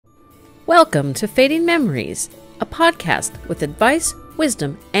Welcome to Fading Memories, a podcast with advice,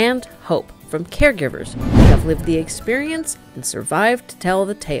 wisdom, and hope from caregivers who have lived the experience and survived to tell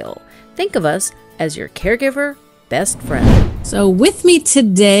the tale. Think of us as your caregiver best friend. So with me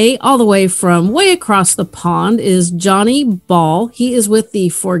today, all the way from way across the pond, is Johnny Ball. He is with the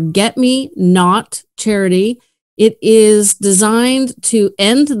Forget Me Not charity. It is designed to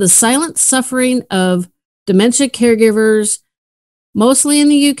end the silent suffering of dementia caregivers, mostly in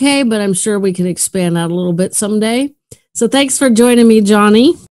the UK, but I'm sure we can expand out a little bit someday. So thanks for joining me,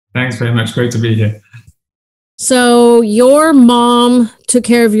 Johnny. Thanks very much. Great to be here. So your mom took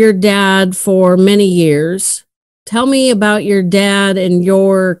care of your dad for many years. Tell me about your dad and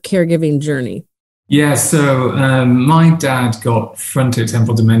your caregiving journey. Yeah, so my dad got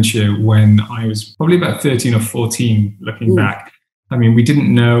frontotemporal dementia when I was probably about 13 or 14, looking back. I mean, we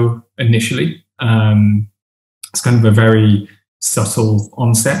didn't know initially. It's kind of a very subtle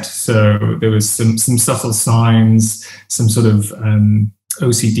onset. So there was some subtle signs, some sort of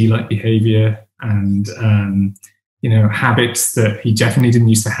OCD-like behavior and, habits that he definitely didn't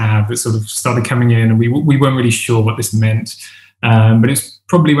used to have that sort of started coming in. And we weren't really sure what this meant. But it's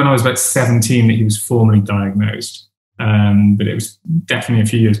probably when I was about 17 that he was formally diagnosed. But it was definitely a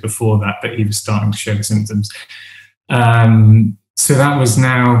few years before that he was starting to show the symptoms. So that was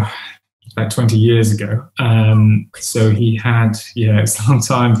now about 20 years ago. So he had, it's a long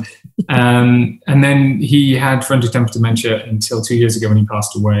time. And then he had frontotemporal dementia until 2 years ago when he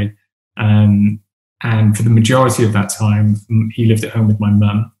passed away. And for the majority of that time, he lived at home with my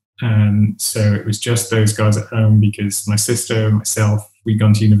mum. So it was just those guys at home because my sister and myself, we'd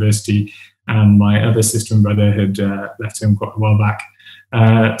gone to university, and my other sister and brother had left home quite a while back.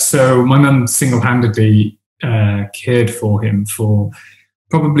 So my mum single-handedly cared for him for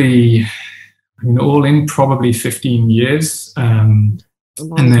probably, all in probably 15 years. A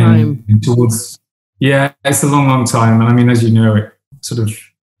long time. It's a long, long time. And I mean, as you know, it sort of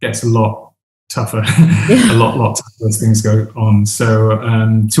gets a lot tougher, a lot tougher as things go on. So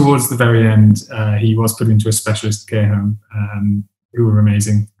towards the very end, he was put into a specialist care home who were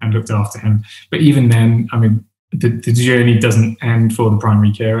amazing and looked after him. But even then, I mean, the journey doesn't end for the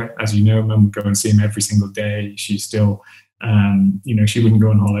primary carer. As you know, mum would go and see him every single day. She still, she wouldn't go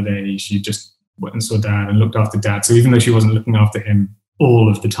on holiday. She just went and saw dad and looked after dad. So even though she wasn't looking after him all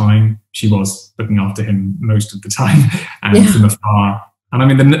of the time, she was looking after him most of the time and from afar. And I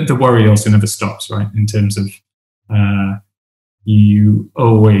mean, the worry also never stops, right? In terms of you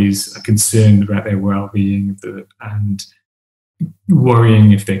always are concerned about their well-being and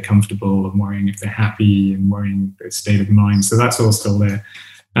worrying if they're comfortable and worrying if they're happy and worrying their state of mind. So that's all still there.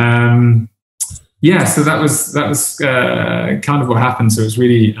 So that was kind of what happened. So it was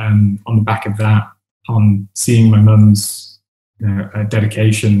really on the back of that, on seeing my mum's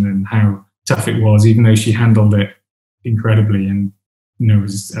dedication and how tough it was, even though she handled it incredibly and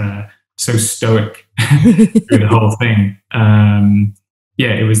was so stoic through the whole thing.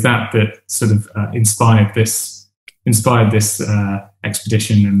 It was that sort of inspired this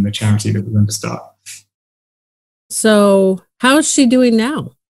expedition and the charity that we're going to start. So how's she doing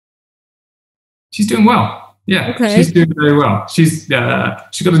now? She's doing well. Yeah, okay. She's doing very well. She's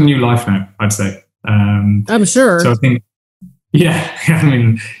got a new life now, I'd say. I'm sure. So I think, I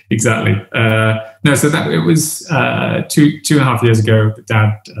mean, exactly. So that it was 2.5 years ago that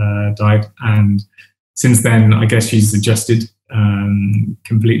dad died, and since then, I guess she's adjusted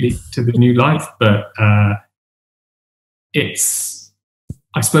completely to the new life. But I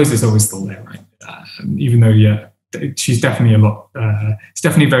suppose it's always still there, right? Even though, she's definitely it's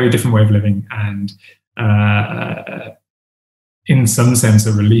definitely a very different way of living, and in some sense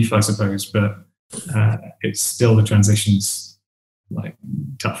a relief, I suppose, but it's still the transition's like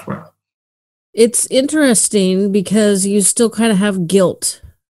tough work. It's interesting because you still kind of have guilt.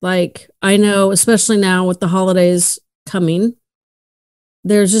 Like, I know, especially now with the holidays coming,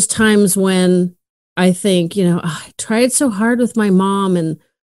 there's just times when I think, I tried so hard with my mom, and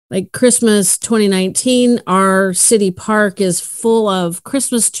like Christmas 2019, our city park is full of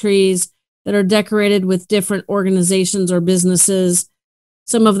Christmas trees that are decorated with different organizations or businesses.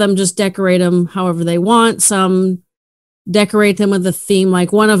 Some of them just decorate them however they want. Some decorate them with a theme.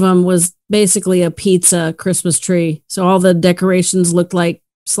 Like one of them was basically a pizza Christmas tree. So all the decorations looked like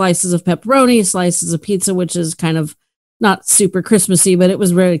slices of pepperoni, slices of pizza, which is kind of not super Christmassy, but it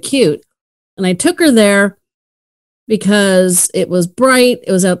was very cute. And I took her there because it was bright,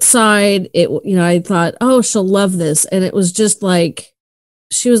 it was outside, I thought, oh, she'll love this. And it was just like,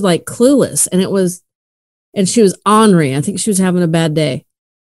 she was like clueless, and she was ornery. I think she was having a bad day.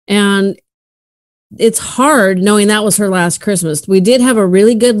 And it's hard knowing that was her last Christmas. We did have a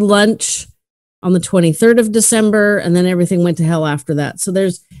really good lunch on the 23rd of December, and then everything went to hell after that. So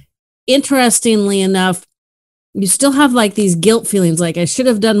there's, interestingly enough, you still have like these guilt feelings, like I should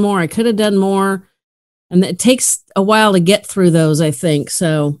have done more, I could have done more. And it takes a while to get through those, I think.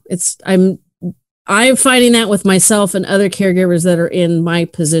 So I'm finding that with myself and other caregivers that are in my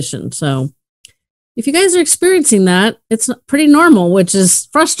position. So if you guys are experiencing that, it's pretty normal, which is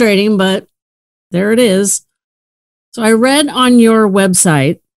frustrating, but there it is. So I read on your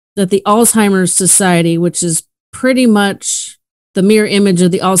website that the Alzheimer's Society, which is pretty much the mirror image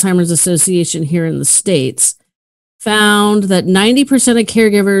of the Alzheimer's Association here in the States, found that 90% of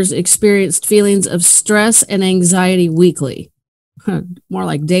caregivers experienced feelings of stress and anxiety weekly. More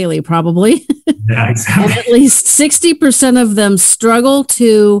like daily, probably. Yeah, exactly. And at least 60% of them struggle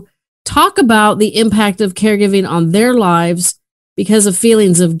to talk about the impact of caregiving on their lives because of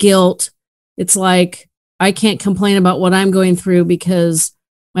feelings of guilt. It's like, I can't complain about what I'm going through because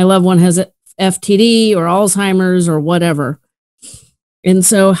my loved one has FTD or Alzheimer's or whatever. And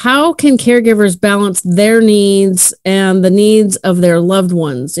so how can caregivers balance their needs and the needs of their loved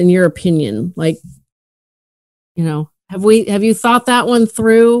ones, in your opinion? Like, you know, have you thought that one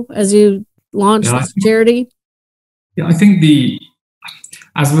through as you launched this charity? Yeah, I think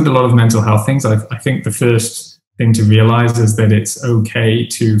as with a lot of mental health things, I think the first thing to realize is that it's okay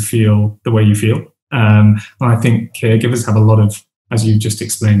to feel the way you feel. And I think caregivers have a lot of, as you just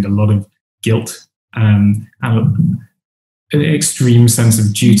explained, a lot of guilt and an extreme sense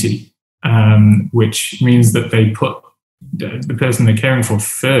of duty, which means that they put the person they're caring for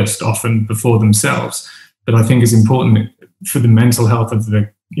first, often before themselves. But I think it's important for the mental health of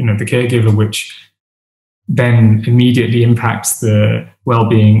the caregiver, which then immediately impacts the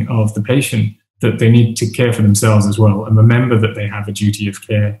well-being of the patient, that they need to care for themselves as well, and remember that they have a duty of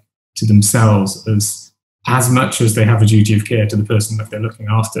care to themselves as much as they have a duty of care to the person that they're looking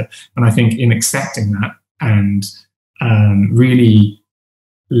after. And I think in accepting that and really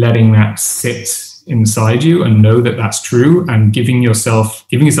letting that sit inside you and know that that's true, and giving yourself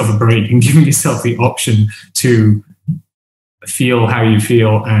a break and giving yourself the option to feel how you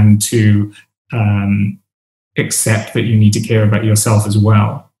feel and to accept that you need to care about yourself as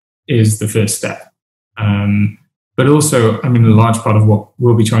well is the first step. But also, I mean, a large part of what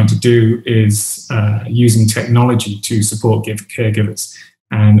we'll be trying to do is using technology to support caregivers.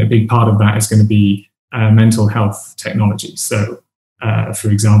 And a big part of that is going to be mental health technology. So, for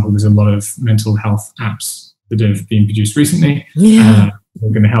example, there's a lot of mental health apps that have been produced recently. Yeah.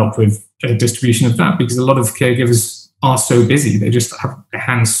 We're going to help with distribution of that, because a lot of caregivers are so busy. They just have their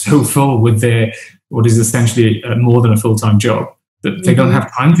hands so full with what is essentially more than a full-time job, that they don't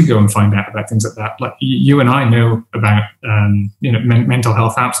have time to go and find out about things like that. Like you and I know about mental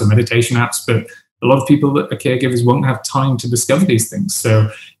health apps or meditation apps, but a lot of people that are caregivers won't have time to discover these things.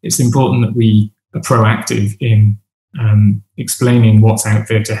 So it's important that we are proactive in explaining what's out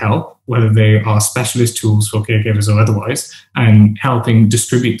there to help, whether they are specialist tools for caregivers or otherwise, and helping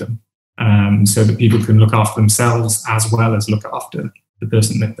distribute them so that people can look after themselves as well as look after the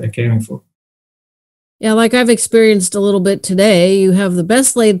person that they're caring for. Yeah, like I've experienced a little bit today. You have the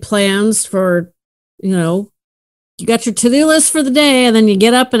best laid plans for, you got your to-do list for the day, and then you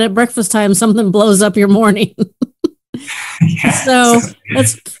get up and at breakfast time, something blows up your morning. Yeah, so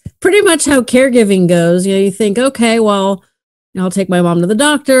that's pretty much how caregiving goes. You think, okay, well, I'll take my mom to the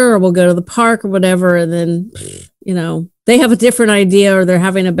doctor, or we'll go to the park or whatever. And then, they have a different idea, or they're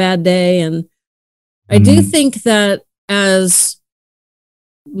having a bad day. And I do think that as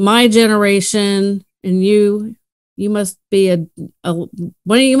my generation, and you must be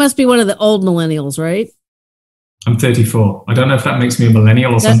you must be one of the old millennials, right? I'm 34. I don't know if that makes me a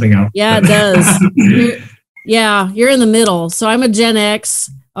millennial or something else. Yeah, it does. You're in the middle. So I'm a Gen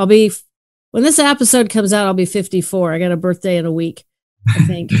X. When this episode comes out, I'll be 54. I got a birthday in a week, I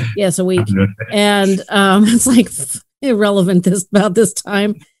think. Yes, a week. And it's like irrelevant about this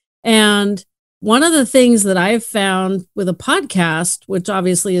time. And one of the things that I've found with a podcast, which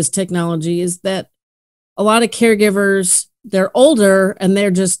obviously is technology, is that a lot of caregivers, they're older and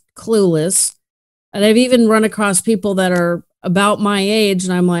they're just clueless. And I've even run across people that are about my age.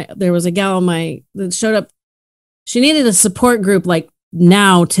 And I'm like, there was a gal that showed up. She needed a support group like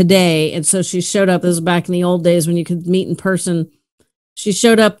now, today. And so she showed up. This was back in the old days when you could meet in person. She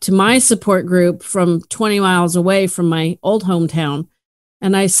showed up to my support group from 20 miles away from my old hometown.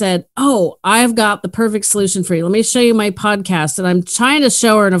 And I said, oh, I've got the perfect solution for you. Let me show you my podcast. And I'm trying to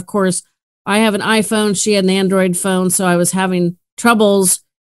show her. And of course, I have an iPhone. She had an Android phone. So I was having troubles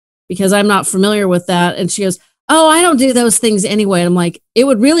because I'm not familiar with that. And she goes, oh, I don't do those things anyway. And I'm like, it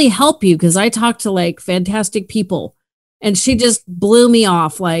would really help you because I talk to like fantastic people. And she just blew me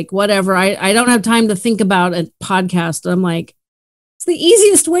off, like, whatever. I don't have time to think about a podcast. I'm like, it's the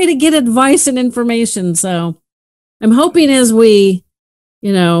easiest way to get advice and information. So I'm hoping as we,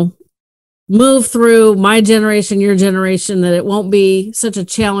 move through my generation, your generation, that it won't be such a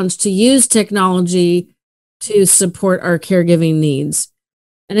challenge to use technology to support our caregiving needs.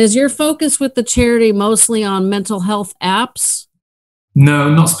 And is your focus with the charity mostly on mental health apps?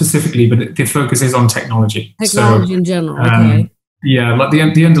 No, not specifically, but the focus is on technology. Technology in general, okay. Yeah, like the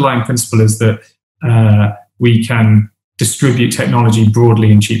underlying principle is that we can distribute technology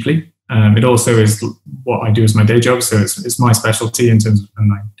broadly and cheaply. It also is what I do as my day job, so it's my specialty in terms of,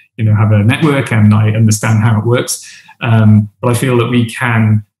 and I have a network and I understand how it works. But I feel that we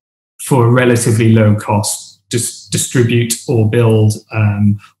can, for a relatively low cost, just distribute or build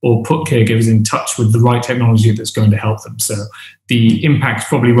or put caregivers in touch with the right technology that's going to help them. So the impact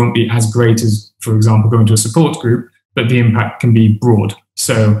probably won't be as great as, for example, going to a support group, but the impact can be broad.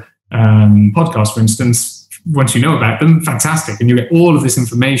 So podcasts, for instance, once you know about them, fantastic. And you get all of this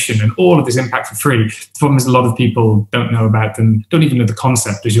information and all of this impact for free. The problem is a lot of people don't know about them, don't even know the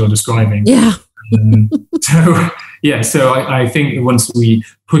concept as you're describing. Yeah. So I think that once we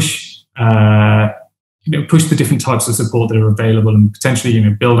push push the different types of support that are available and potentially,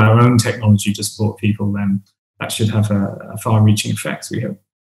 build our own technology to support people, then that should have a far-reaching effect, we hope.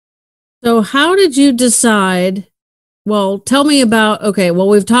 So how did you decide? Well, tell me about,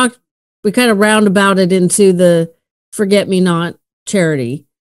 we kind of roundabouted into the Forget Me Not charity.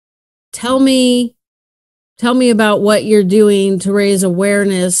 Tell me about what you're doing to raise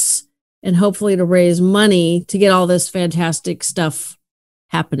awareness and hopefully to raise money to get all this fantastic stuff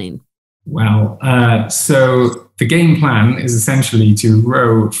happening. Well, so the game plan is essentially to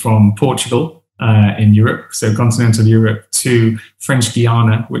row from Portugal in Europe, so continental Europe, to French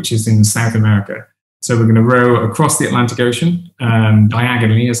Guiana, which is in South America. So we're going to row across the Atlantic Ocean,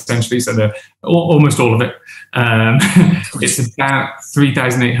 diagonally, essentially, so almost all of it. It's about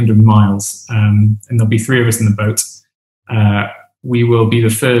 3,800 miles, and there'll be 3 of us in the boat. We will be the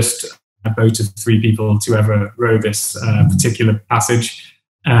first boat of 3 people to ever row this particular passage.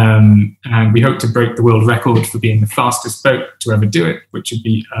 And we hope to break the world record for being the fastest boat to ever do it, which would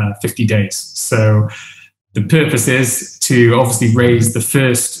be 50 days. So the purpose is to obviously raise the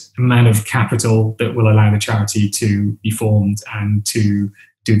first amount of capital that will allow the charity to be formed and to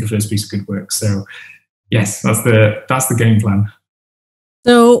do the first piece of good work. So yes, that's the game plan.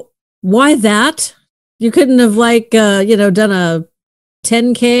 So why that? You couldn't have done a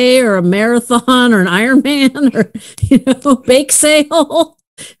 10K or a marathon or an Ironman or, bake sale?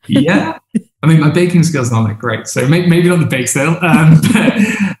 Yeah, I mean, my baking skills aren't that great, so maybe not the bake sale. But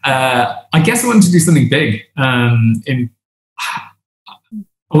I guess I wanted to do something big. I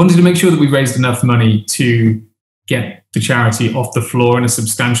wanted to make sure that we raised enough money to get the charity off the floor in a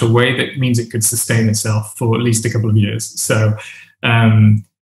substantial way that means it could sustain itself for at least a couple of years. So in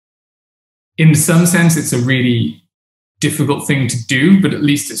some sense, it's a really difficult thing to do, but at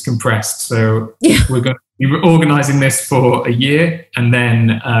least it's compressed. So we're going to be organising this for a year, and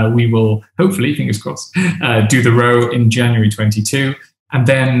then we will hopefully, fingers crossed, do the row in January 22, and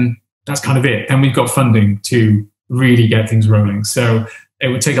then that's kind of it. And we've got funding to really get things rolling. So it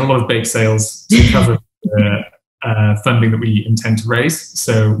would take a lot of bake sales to cover the funding that we intend to raise.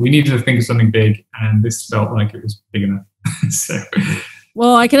 So we needed to think of something big, and this felt like it was big enough.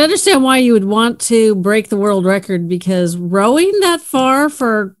 Well, I can understand why you would want to break the world record, because rowing that far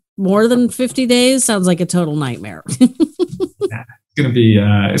for more than 50 days sounds like a total nightmare. Yeah,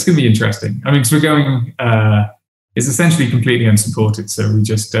 it's gonna be interesting. I mean, because we're going, it's essentially completely unsupported. So we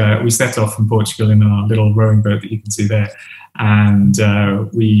just we set off from Portugal in our little rowing boat that you can see there, and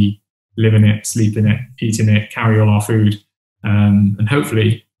we live in it, sleep in it, eat in it, carry all our food, and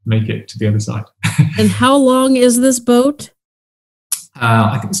hopefully make it to the other side. And how long is this boat?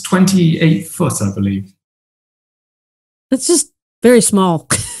 I think it's 28 foot, I believe. That's just very small.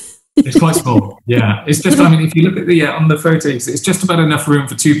 It's quite small, yeah. It's just, I mean, if you look at on the photos, it's just about enough room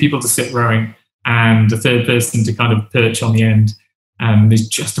for 2 people to sit rowing and a third person to kind of perch on the end. And there's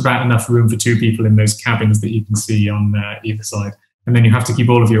just about enough room for 2 people in those cabins that you can see on either side. And then you have to keep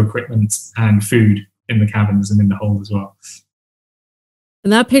all of your equipment and food in the cabins and in the hold as well.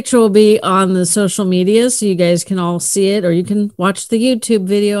 And that picture will be on the social media, so you guys can all see it, or you can watch the YouTube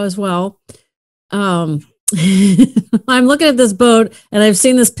video as well. I'm looking at this boat, and I've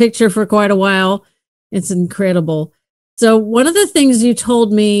seen this picture for quite a while. It's incredible. So one of the things you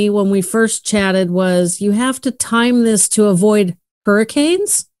told me when we first chatted was you have to time this to avoid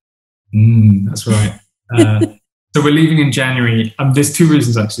hurricanes. That's right. So we're leaving in January. There's two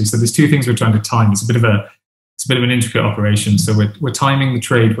reasons actually. So there's two things we're trying to time. It's a bit of an intricate operation. So we're timing the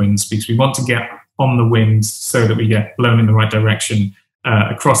trade winds because we want to get on the wind so that we get blown in the right direction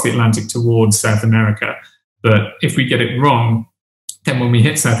across the Atlantic towards South America. But if we get it wrong, then when we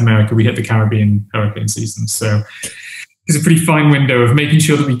hit South America, we hit the Caribbean hurricane season. So there's a pretty fine window of making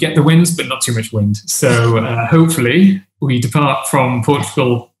sure that we get the winds, but not too much wind. So hopefully we depart from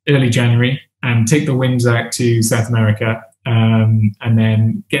Portugal early January and take the winds out to South America, and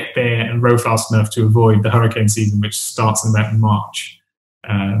then get there and row fast enough to avoid the hurricane season, which starts in about March.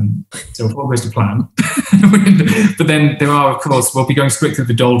 So all goes to plan. But then there are, of course, we'll be going straight through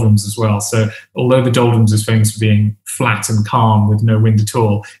the doldrums as well. So although the doldrums is famous for being flat and calm with no wind at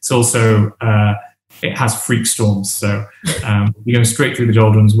all, it's also it has freak storms. So we'll be going straight through the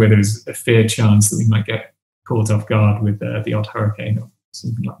doldrums where there's a fair chance that we might get caught off guard with the odd hurricane or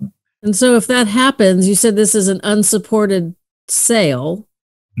something like that. And so if that happens, you said this is an unsupported sail.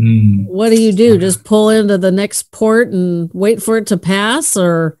 What do you do? Just pull into the next port and wait for it to pass,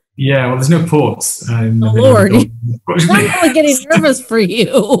 or? Yeah, well, there's no ports. Oh, Lord. I'm really getting nervous for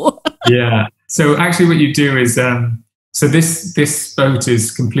you. Yeah. So actually what you do is, so this boat is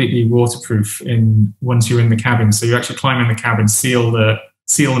completely waterproof once you're in the cabin. So you actually climb in the cabin, seal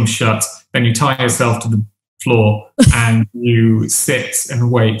them shut, then you tie yourself to the floor and you sit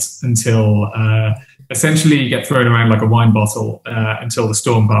and wait until essentially you get thrown around like a wine bottle until the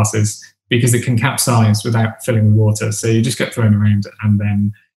storm passes, because it can capsize without filling with water. So you just get thrown around, and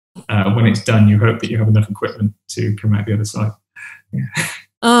then when it's done, you hope that you have enough equipment to come out the other side.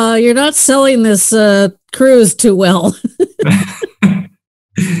 Yeah. You're not selling this cruise too well.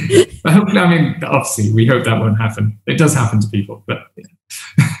 But hopefully, I mean, obviously, we hope that won't happen. It does happen to people, but yeah.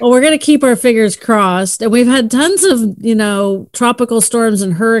 Well, we're going to keep our fingers crossed. And we've had tons of, tropical storms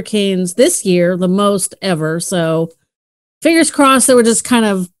and hurricanes this year, the most ever. So fingers crossed that we're just kind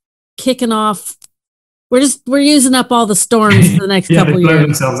of kicking off. We're using up all the storms for the next couple of years. Blow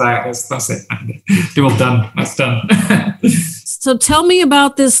themselves out. That's it. They're all done. That's done. So tell me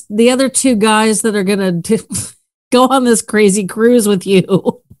about the other two guys that are going to go on this crazy cruise with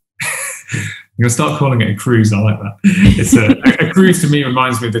you. I'm going to start calling it a cruise. I like that. It's a cruise to me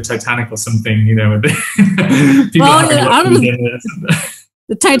reminds me of the Titanic or something, people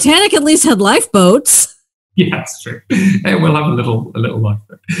the Titanic at least had lifeboats. Yeah, that's true. We'll have a little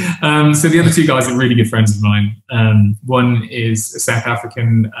lifeboat. So the other two guys are really good friends of mine. One is a South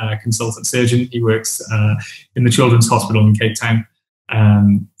African consultant surgeon. He works in the Children's Hospital in Cape Town.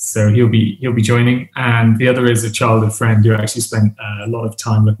 So he'll be joining, and the other is a childhood friend who actually spent a lot of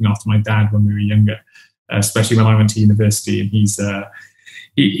time looking after my dad when we were younger, especially when I went to university. And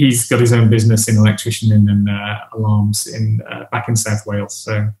he's got his own business in electrician and alarms back in South Wales.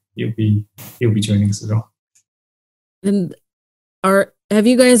 So he'll be joining us as well. And have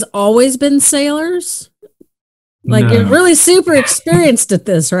you guys always been sailors? Like, no. You're really super experienced at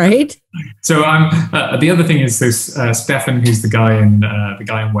this, right? So the other thing is this Stefan, who's the guy in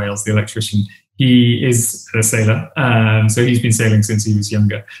Wales, the electrician. He is a sailor, so he's been sailing since he was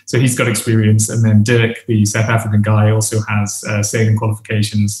younger. So he's got experience. And then Dirk, the South African guy, also has sailing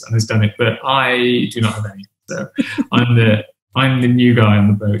qualifications and has done it. But I do not have any. So I'm the new guy on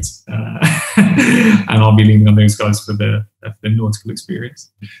the boat, and I'll be leaning on those guys for the nautical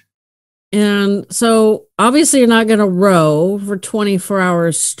experience. And so obviously you're not going to row for 24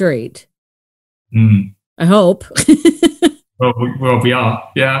 hours straight. I hope. well, we are.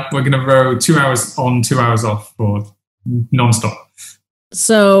 Yeah, we're going to row 2 hours on, 2 hours off for nonstop.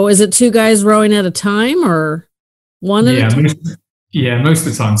 So is it two guys rowing at a time, or one at a time? Most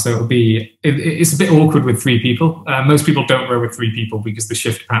of the time. So it's a bit awkward with three people. Most people don't row with three people because the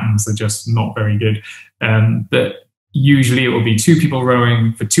shift patterns are just not very good. But usually it will be two people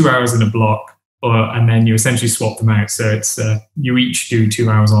rowing for 2 hours in a block, and then you essentially swap them out. So it's you each do 2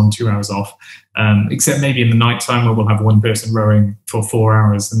 hours on, 2 hours off, except maybe in the night time where we'll have one person rowing for 4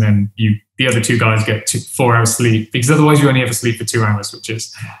 hours, and then the other two guys get 4 hours sleep, because otherwise you only ever sleep for 2 hours, which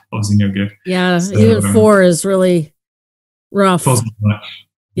is obviously no good. Yeah, so, even 4 is really rough.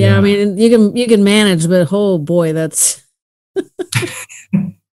 Yeah, I mean, you can manage, but oh boy, that's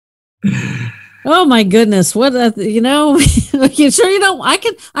oh my goodness, what you sure you don't?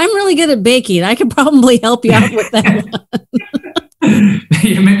 I'm really good at baking. I could probably help you out with that one.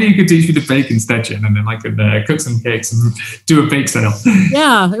 Yeah, maybe you could teach me to bake instead, Jen, and then I could cook some cakes and do a bake sale.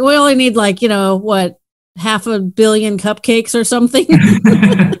 Yeah, we only need 500 million cupcakes or something.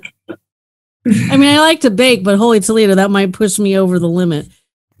 I mean, I like to bake, but holy Toledo, that might push me over the limit.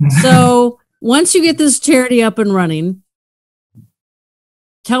 So once you get this charity up and running,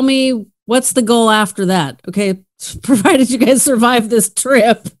 tell me, what's the goal after that? Okay, provided you guys survive this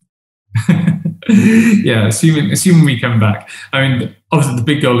trip. Yeah, assuming we come back. I mean, obviously the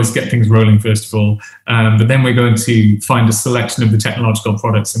big goal is get things rolling first of all, but then we're going to find a selection of the technological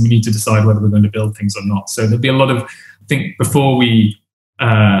products, and we need to decide whether we're going to build things or not. So there'll be a lot of, I think, before we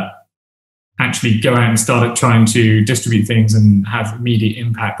actually go out and start trying to distribute things and have immediate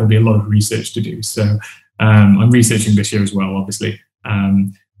impact, there'll be a lot of research to do. So I'm researching this year as well, obviously.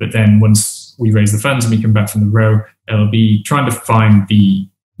 But then once we raise the funds and we come back from the row, it'll be trying to find the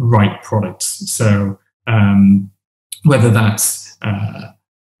right products. So whether that's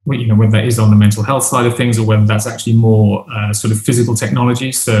whether that is on the mental health side of things, or whether that's actually more sort of physical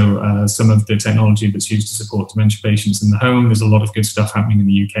technology. So some of the technology that's used to support dementia patients in the home, there's a lot of good stuff happening in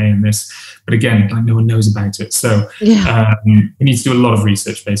the UK in this. But again, like, no one knows about it. So we need to do a lot of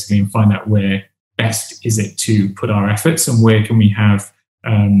research basically and find out where best is it to put our efforts, and where can we have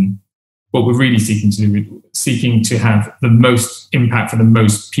what we're really seeking to do, seeking to have the most impact for the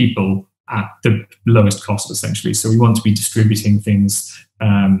most people at the lowest cost, essentially. So we want to be distributing things.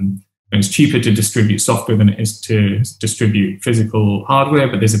 It's cheaper to distribute software than it is to distribute physical hardware,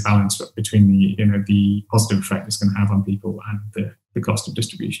 but there's a balance between the positive effect it's going to have on people and the cost of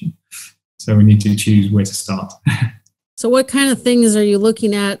distribution. So we need to choose where to start. So what kind of things are you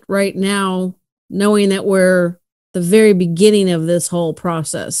looking at right now, knowing that we're the very beginning of this whole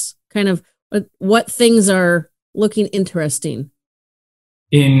process? Kind of what things are looking interesting?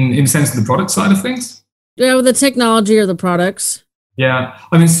 In the sense of the product side of things? Yeah, with the technology or the products. Yeah,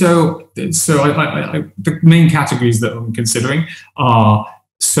 I mean, so the main categories that I'm considering are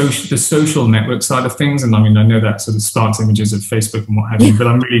the social network side of things. And I mean, I know that sort of sparks images of Facebook and what have you, but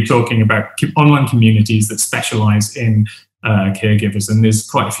I'm really talking about online communities that specialize in caregivers. And there's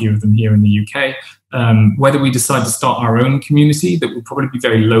quite a few of them here in the UK. Whether we decide to start our own community, that will probably be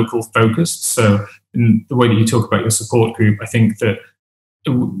very local focused. So in the way that you talk about your support group, I think that,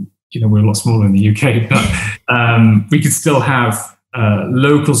 we're a lot smaller in the UK, but we could still have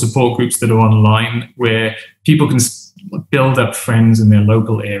local support groups that are online where people can build up friends in their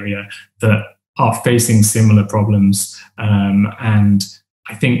local area that are facing similar problems. And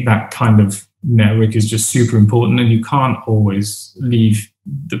I think that kind of network is just super important, and you can't always leave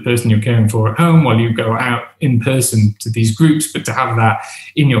the person you're caring for at home while you go out in person to these groups, but to have that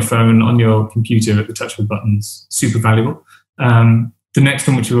in your phone, on your computer at the touch of a button is super valuable. The next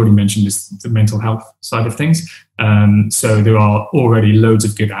one, which we already mentioned, is the mental health side of things. So there are already loads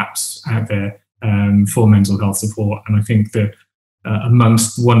of good apps out there for mental health support. And I think that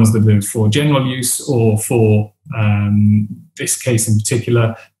amongst ones that are for general use or for this case in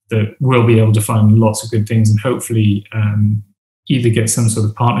particular, that we'll be able to find lots of good things, and hopefully either get some sort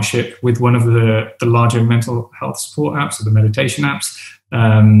of partnership with one of the larger mental health support apps or the meditation apps,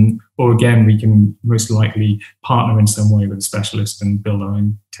 or again, we can most likely partner in some way with a specialist and build our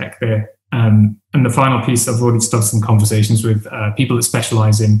own tech there. And the final piece, I've already started some conversations with people that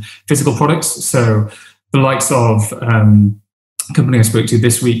specialize in physical products. So the likes of a company I spoke to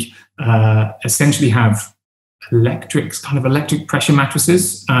this week essentially have electric pressure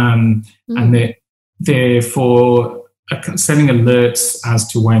mattresses, and they're for sending alerts as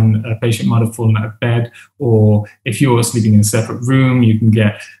to when a patient might have fallen out of bed, or if you're sleeping in a separate room, you can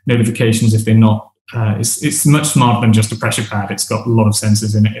get notifications if they're not. It's much smarter than just a pressure pad. It's got a lot of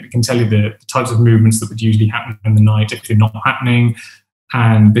sensors in it. It can tell you the types of movements that would usually happen in the night if they're not happening,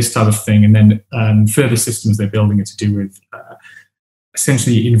 and this type of thing. And then further systems they're building are to do with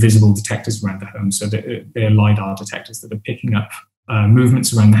essentially invisible detectors around the home. So they're LiDAR detectors that are picking up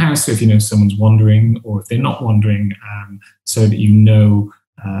movements around the house. So if someone's wandering or if they're not wandering, so that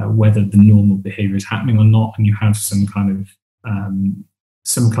whether the normal behavior is happening or not, and you have some kind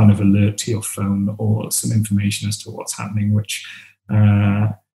of alert to your phone or some information as to what's happening, which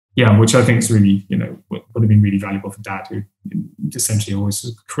I think is really, would have been really valuable for Dad, who essentially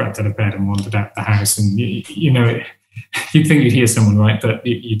always crept out of bed and wandered out the house. And, you'd think you'd hear someone, right? But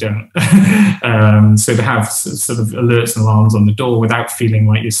you don't. So to have sort of alerts and alarms on the door without feeling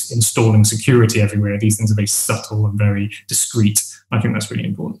like you're installing security everywhere, these things are very subtle and very discreet. I think that's really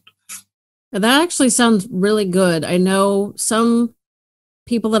important. That actually sounds really good. I know some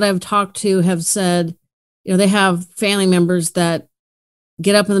people that I've talked to have said, they have family members that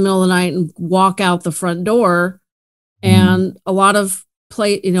get up in the middle of the night and walk out the front door, and a lot of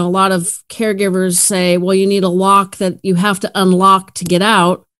caregivers say, well, you need a lock that you have to unlock to get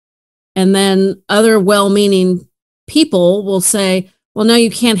out. And then other well-meaning people will say, well, no, you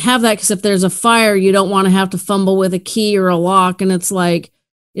can't have that, because if there's a fire, you don't want to have to fumble with a key or a lock. And it's like,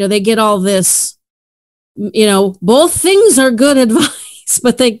 they get all this, both things are good advice,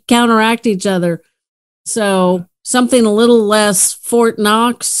 but they counteract each other. So something a little less Fort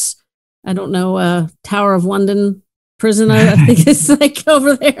Knox. I don't know, Tower of London prison, I think it's like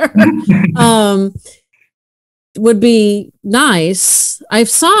over there. Would be nice. I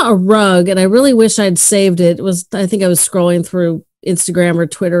saw a rug and I really wish I'd saved it. It was, I think I was scrolling through Instagram or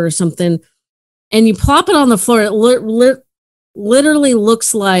Twitter or something, and you plop it on the floor. It literally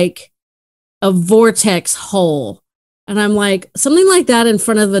looks like a vortex hole. And I'm like, something like that in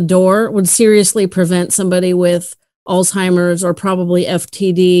front of the door would seriously prevent somebody with Alzheimer's or probably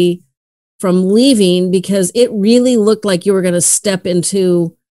FTD from leaving, because it really looked like you were going to step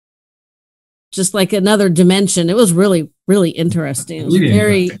into just like another dimension. It was really, really interesting. It was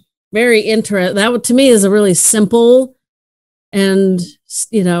very, very interesting. That to me is a really simple, and,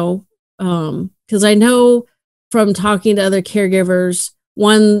 you know, because I know from talking to other caregivers,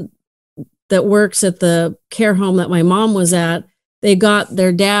 one that works at the care home that my mom was at, they got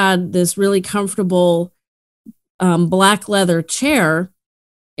their dad this really comfortable black leather chair.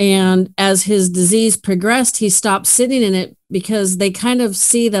 And as his disease progressed, he stopped sitting in it because they kind of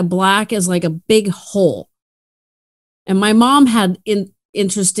see the black as like a big hole. And my mom had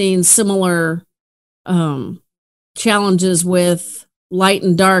interesting, similar challenges with light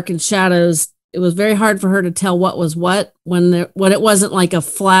and dark and shadows. It was very hard for her to tell what was what when it wasn't like a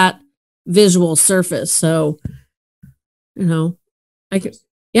flat visual surface. So, you know,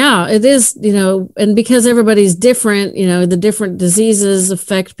 yeah, it is, you know, and because everybody's different, you know, the different diseases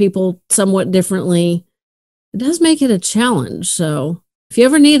affect people somewhat differently. It does make it a challenge. So if you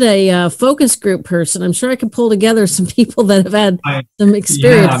ever need a focus group person, I'm sure I could pull together some people that have had some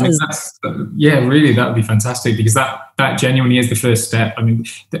experiences. Yeah, really, that would be fantastic, because that genuinely is the first step. I mean,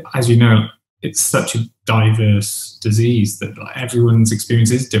 as you know, it's such a diverse disease that everyone's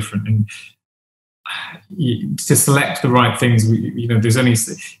experience is different, and to select the right things, you know, there's only,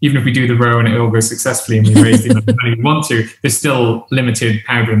 even if we do the row and it all goes successfully and we raise the amount of money we want to, there's still limited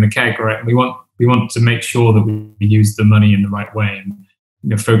powder in the keg, right? And we want to make sure that we use the money in the right way. And, you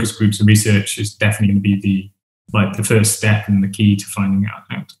know, focus groups and research is definitely going to be the first step and the key to finding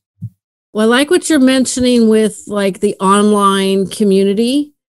out. Well, I like what you're mentioning with like the online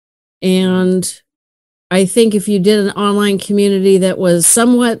community. And I think if you did an online community that was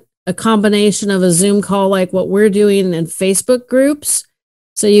somewhat a combination of a Zoom call like what we're doing and Facebook groups,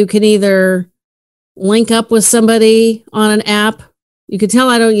 so you can either link up with somebody on an app. You can tell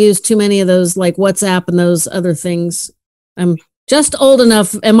I don't use too many of those like WhatsApp and those other things. I'm just old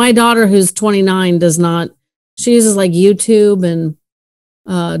enough, and my daughter who's 29 does not. She uses like YouTube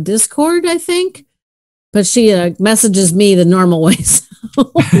and Discord, I think, but she messages me the normal ways.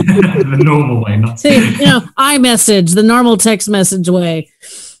 The normal way, not you know, iMessage, the normal text message way.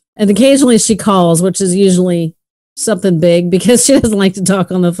 And occasionally she calls, which is usually something big because she doesn't like to talk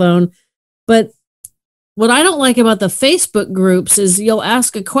on the phone. But what I don't like about the Facebook groups is you'll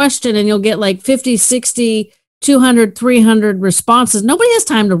ask a question and you'll get like 50, 60, 200, 300 responses. Nobody has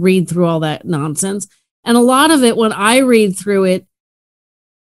time to read through all that nonsense. And a lot of it, when I read through it,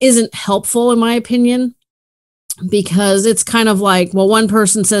 isn't helpful in my opinion, because it's kind of like, well, one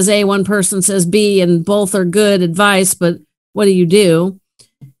person says A, one person says B, and both are good advice, but what do you do?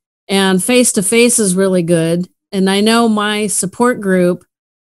 And face-to-face is really good. And I know my support group,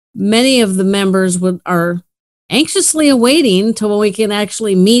 many of the members are anxiously awaiting till we can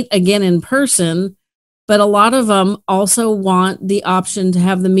actually meet again in person. But a lot of them also want the option to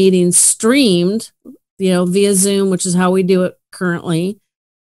have the meetings streamed, you know, via Zoom, which is how we do it currently.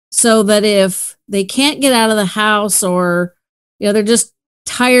 So that if they can't get out of the house, or, you know, they're just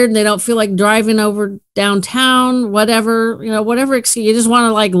tired and they don't feel like driving over downtown, whatever, you know, whatever excuse, you just want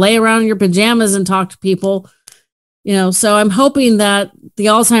to like lay around in your pajamas and talk to people, you know. So I'm hoping that the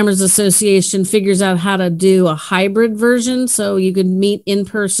Alzheimer's Association figures out how to do a hybrid version so you can meet in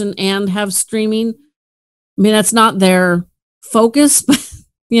person and have streaming. I mean, that's not their focus, but,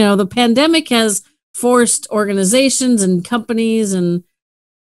 you know, the pandemic has forced organizations and companies and,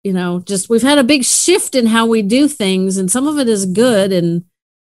 you know, just we've had a big shift in how we do things, and some of it is good. And,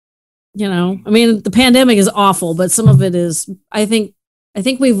 you know, I mean, the pandemic is awful, but some of it is, I think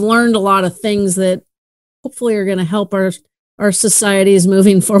we've learned a lot of things that hopefully are going to help our societies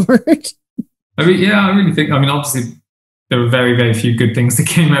moving forward. I mean, yeah, I really think, I mean, obviously there were very, very few good things that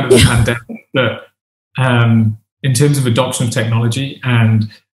came out of the pandemic, but in terms of adoption of technology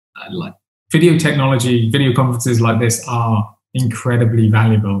and like video technology, video conferences like this are incredibly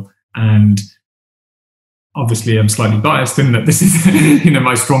valuable. And obviously I'm slightly biased in that this is, you know,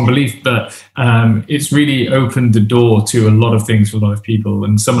 my strong belief, but it's really opened the door to a lot of things for a lot of people.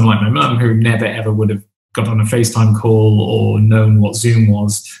 And someone like my mum, who never ever would have got on a FaceTime call or known what Zoom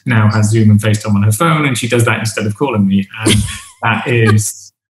was, now has Zoom and FaceTime on her phone, and she does that instead of calling me. And that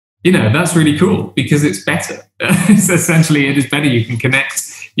is, that's really cool because it's better. It's essentially, it is better. You can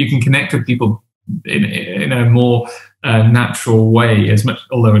connect with people in a more natural way, as much,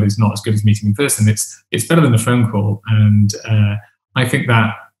 although it is not as good as meeting in person. It's better than a phone call. And I think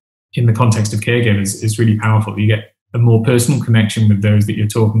that in the context of caregivers is really powerful. You get a more personal connection with those that you're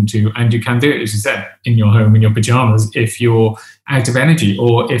talking to, and you can do it, as you said, in your home, in your pajamas, if you're out of energy,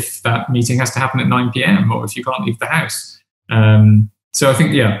 or if that meeting has to happen at 9 p.m, or if you can't leave the house. So I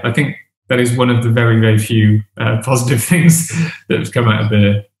think that is one of the very, very few positive things that have come out of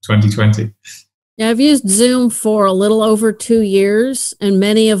the 2020. Yeah, I've used Zoom for a little over 2 years, and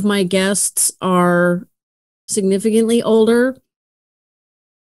many of my guests are significantly older.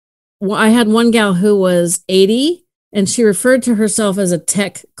 Well, I had one gal who was 80, and she referred to herself as a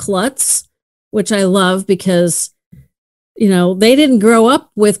tech klutz, which I love because, they didn't grow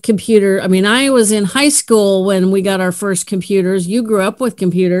up with computer. I mean, I was in high school when we got our first computers. You grew up with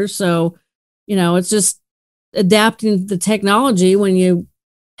computers. So, it's just adapting the technology when you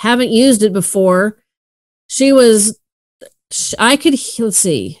haven't used it before. Let's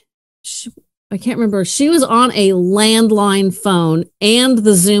see. I can't remember. She was on a landline phone and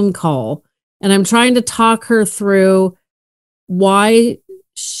the Zoom call. And I'm trying to talk her through why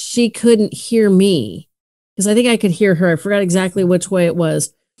she couldn't hear me. Because I think I could hear her. I forgot exactly which way it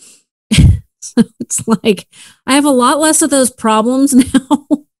was. So it's like, I have a lot less of those problems now.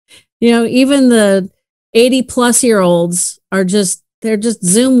 Even the 80-plus-year-olds they're just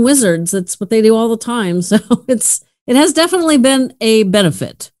Zoom wizards. That's what they do all the time. So it has definitely been a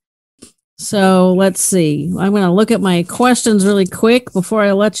benefit. So let's see. I'm going to look at my questions really quick before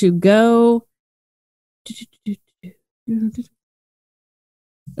I let you go.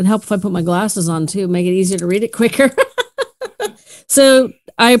 It'd help if I put my glasses on too, make it easier to read it quicker. So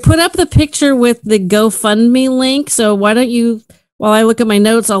I put up the picture with the GoFundMe link. So why don't you, while I look at my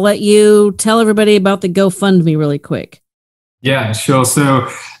notes, I'll let you tell everybody about the GoFundMe really quick. Yeah, sure. So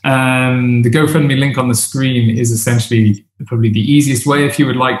the GoFundMe link on the screen is essentially probably the easiest way if you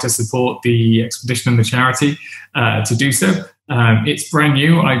would like to support the expedition and the charity to do so. It's brand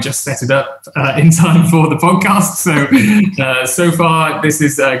new. I just set it up in time for the podcast. So far, this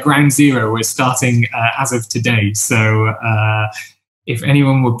is ground zero. We're starting as of today. So if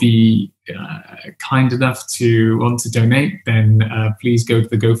anyone would be kind enough to want to donate, then please go to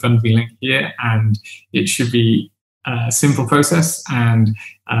the GoFundMe link here, and it should be a simple process. And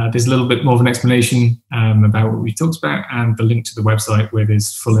there's a little bit more of an explanation about what we talked about, and the link to the website where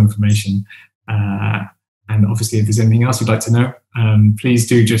there's full information. And obviously, if there's anything else you'd like to know, please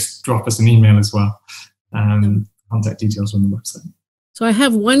do just drop us an email as well. Contact details on the website. So I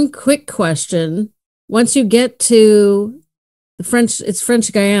have one quick question. Once you get to the it's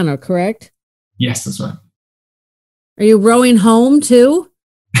French Guiana, correct? Yes, that's right. Are you rowing home too?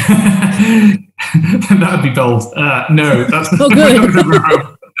 That would be bold. No, that's oh, good.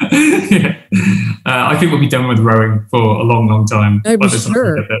 Yeah. I think we'll be done with rowing for a long, long time. I'm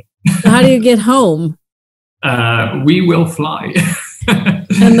sure. How do you get home? We will fly.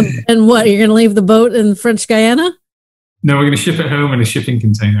 and what? You're going to leave the boat in French Guiana? No, we're going to ship it home in a shipping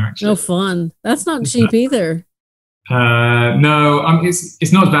container, actually. No fun. That's not cheap either. No,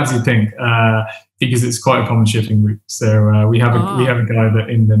 it's not as bad as you think, because it's quite a common shipping route. So we have a guy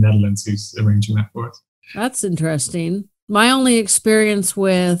in the Netherlands who's arranging that for us. That's interesting. My only experience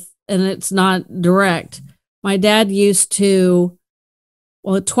with, and it's not direct, my dad used to,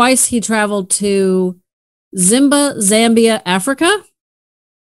 twice he traveled to Zambia, Africa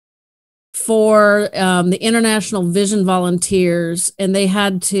for the International Vision Volunteers, and they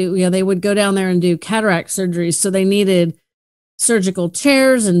had to, they would go down there and do cataract surgeries, so they needed surgical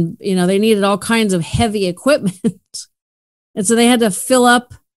chairs, and they needed all kinds of heavy equipment, and so they had to fill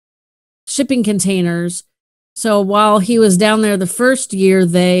up shipping containers. So while he was down there the first year,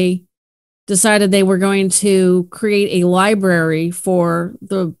 they decided they were going to create a library for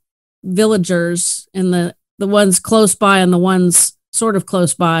the villagers and the ones close by and the ones sort of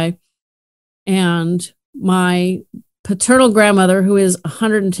close by. And my paternal grandmother, who is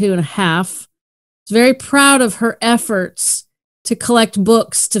 102 and a half, is very proud of her efforts to collect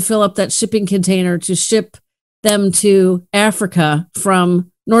books to fill up that shipping container to ship them to Africa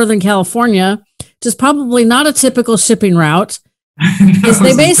from Northern California, which is probably not a typical shipping route.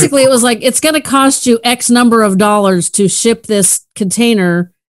 It was like, it's going to cost you X number of dollars to ship this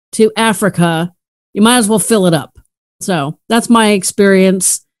container to Africa. You might as well fill it up. So that's my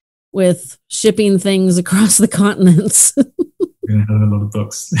experience with shipping things across the continents. We're gonna have a lot of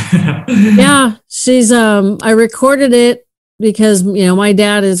books. Yeah, she's I recorded it because my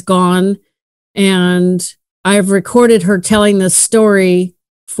dad is gone, and I've recorded her telling this story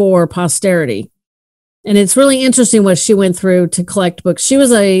for posterity. And it's really interesting what she went through to collect books. She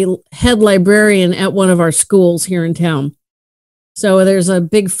was a head librarian at one of our schools here in town. So there's a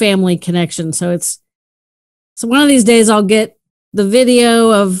big family connection. So one of these days I'll get the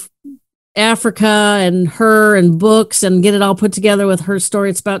video of Africa and her and books and get it all put together with her story.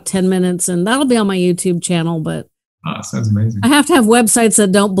 It's about 10 minutes, and that'll be on my YouTube channel. But sounds amazing. I have to have websites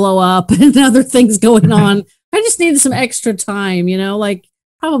that don't blow up and other things going on. I just need some extra time, like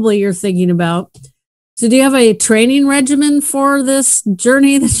probably you're thinking about. So do you have a training regimen for this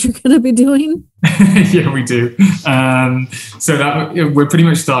journey that you're going to be doing? Yeah, we do. So that we're pretty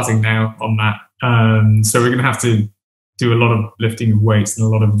much starting now on that. So we're going to have to do a lot of lifting of weights and a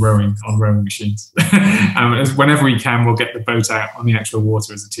lot of rowing on rowing machines. Whenever we can, we'll get the boat out on the actual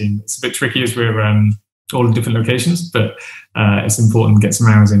water as a team. It's a bit tricky as we're all in different locations, but it's important to get some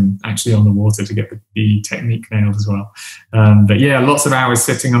hours in actually on the water to get the technique nailed as well. But yeah, lots of hours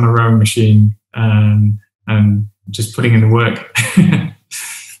sitting on a rowing machine and just putting in the work.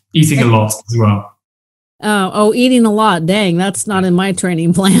 Eating a lot as well. Oh, eating a lot. Dang, that's not in my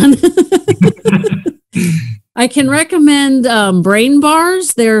training plan. I can recommend brain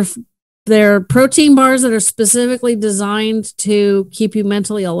bars. They're protein bars that are specifically designed to keep you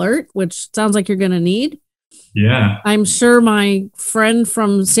mentally alert, which sounds like you're going to need. Yeah. I'm sure my friend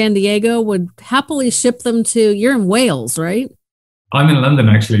from San Diego would happily ship them to, you're in Wales, right? I'm in London,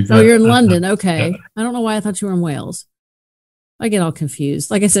 actually. Oh, you're in London. Okay. Yeah. I don't know why I thought you were in Wales. I get all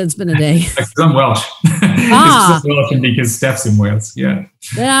confused. Like I said, it's been a day. I'm Welsh. It's Welsh because Steph's in Wales. Yeah.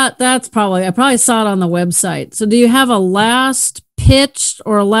 That's probably, I probably saw it on the website. So do you have a last pitch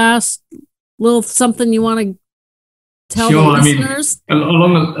or a last little something you want to tell the listeners? I mean,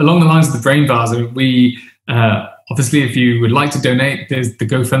 along the lines of the brain bars, we obviously, if you would like to donate, there's the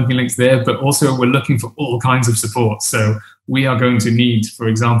GoFundMe links there, but also we're looking for all kinds of support. So we are going to need, for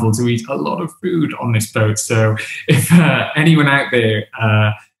example, to eat a lot of food on this boat. So if anyone out there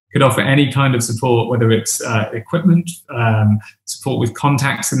could offer any kind of support, whether it's equipment, support with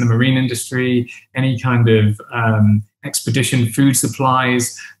contacts in the marine industry, any kind of expedition food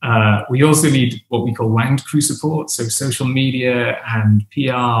supplies. We also need what we call land crew support, so social media and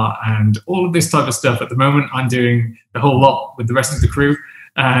PR and all of this type of stuff. At the moment, I'm doing the whole lot with the rest of the crew,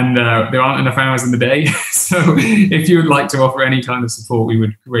 and there aren't enough hours in the day. So if you would like to offer any kind of support, we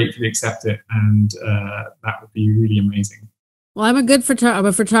would gratefully accept it, and that would be really amazing. Well, I'm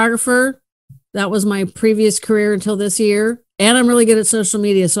a photographer. That was my previous career until this year, and I'm really good at social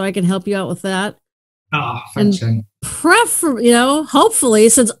media, so I can help you out with that. Oh, thanks, Jen. Hopefully,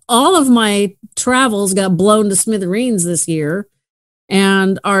 since all of my travels got blown to smithereens this year,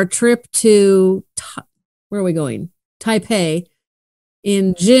 and our trip to, where are we going? Taipei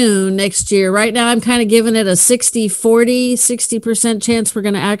in June next year. Right now, I'm kind of giving it a 60% chance we're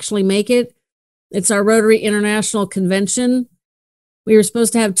going to actually make it. It's our Rotary International Convention. We were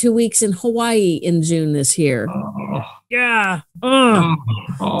supposed to have 2 weeks in Hawaii in June this year. Oh. Yeah. Oh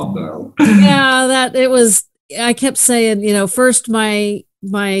no. Yeah, I kept saying, first my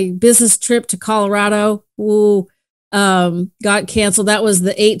business trip to Colorado, got canceled. That was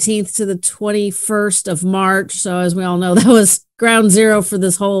the 18th to the 21st of March. So as we all know, that was ground zero for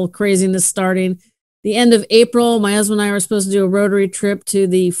this whole craziness starting. The end of April, my husband and I were supposed to do a Rotary trip to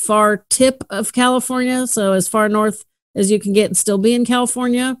the far tip of California. So as far north as you can get and still be in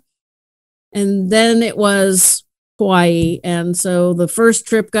California. And then it was Hawaii. And so the first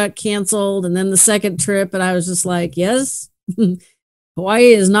trip got canceled, and then the second trip. And I was just like, yes,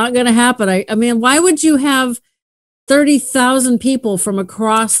 Hawaii is not going to happen. I mean, why would you have 30,000 people from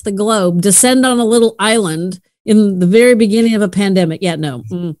across the globe descend on a little island in the very beginning of a pandemic? Yeah, no.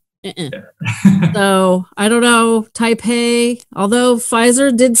 So I don't know. Taipei, although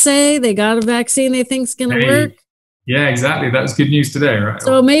Pfizer did say they got a vaccine they think is going to work. Yeah, exactly. That was good news today, right?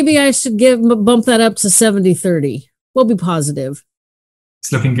 So maybe I should bump that up to 70-30. We'll be positive.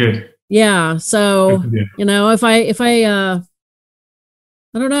 It's looking good. Yeah. So, if I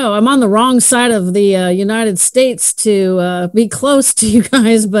don't know, I'm on the wrong side of the United States to be close to you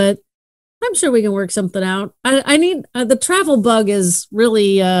guys, but I'm sure we can work something out. I need, the travel bug is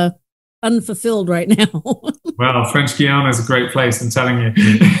really unfulfilled right now. Well, French Guiana is a great place, I'm telling you.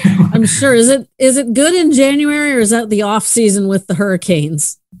 I'm sure. Is it good in January, or is that the off season with the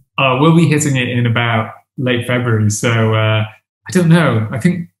hurricanes? We'll be hitting it in about late February. So I don't know. I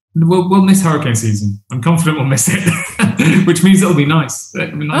think we'll miss hurricane season. I'm confident we'll miss it, which means it'll be nice.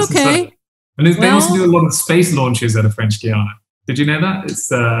 It'll be nice. Okay. And they also do a lot of space launches out of French Guiana. Did you know that? It's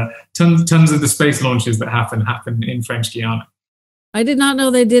tons of the space launches that happen in French Guiana. I did not know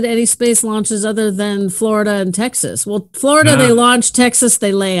they did any space launches other than Florida and Texas. Well, Florida, they launch. Texas,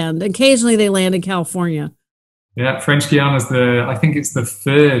 they land. Occasionally, they land in California. Yeah, French Guiana is I think it's the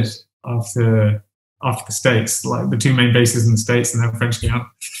third after the States, like the two main bases in the States, and then French Guiana.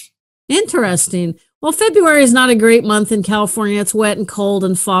 Interesting. Well, February is not a great month in California. It's wet and cold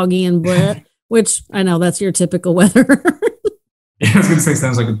and foggy and bleh, which I know that's your typical weather. Yeah, I was going to say,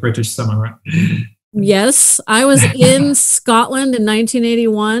 sounds like a British summer, right? Yes, I was in Scotland in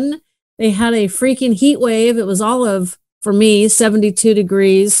 1981. They had a freaking heat wave. It was all of, for me, 72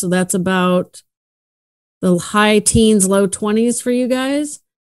 degrees. So that's about the high teens, low 20s for you guys.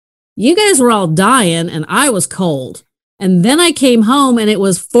 You guys were all dying and I was cold. And then I came home and it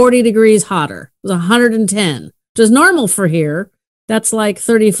was 40 degrees hotter. It was 110, which is normal for here. That's like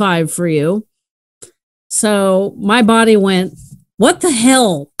 35 for you. So my body went, what the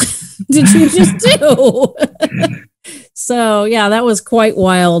hell did you just do? So yeah, that was quite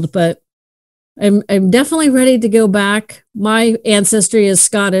wild, but I'm definitely ready to go back. My ancestry is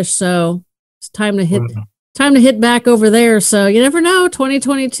Scottish, so it's time to hit back over there. So you never know.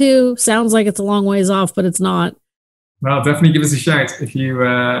 2022 sounds like it's a long ways off, but it's not. Well, definitely give us a shout if you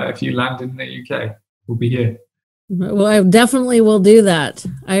land in the UK. We'll be here. Well, I definitely will do that.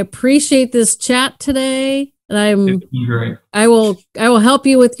 I appreciate this chat today, and great. I will help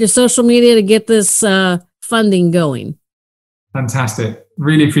you with your social media to get this funding going. Fantastic.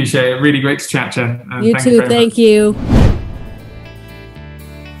 Really appreciate it. Really great to chat, Jen. You too. Thank you.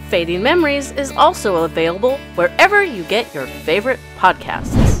 Fading Memories is also available wherever you get your favorite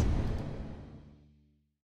podcasts.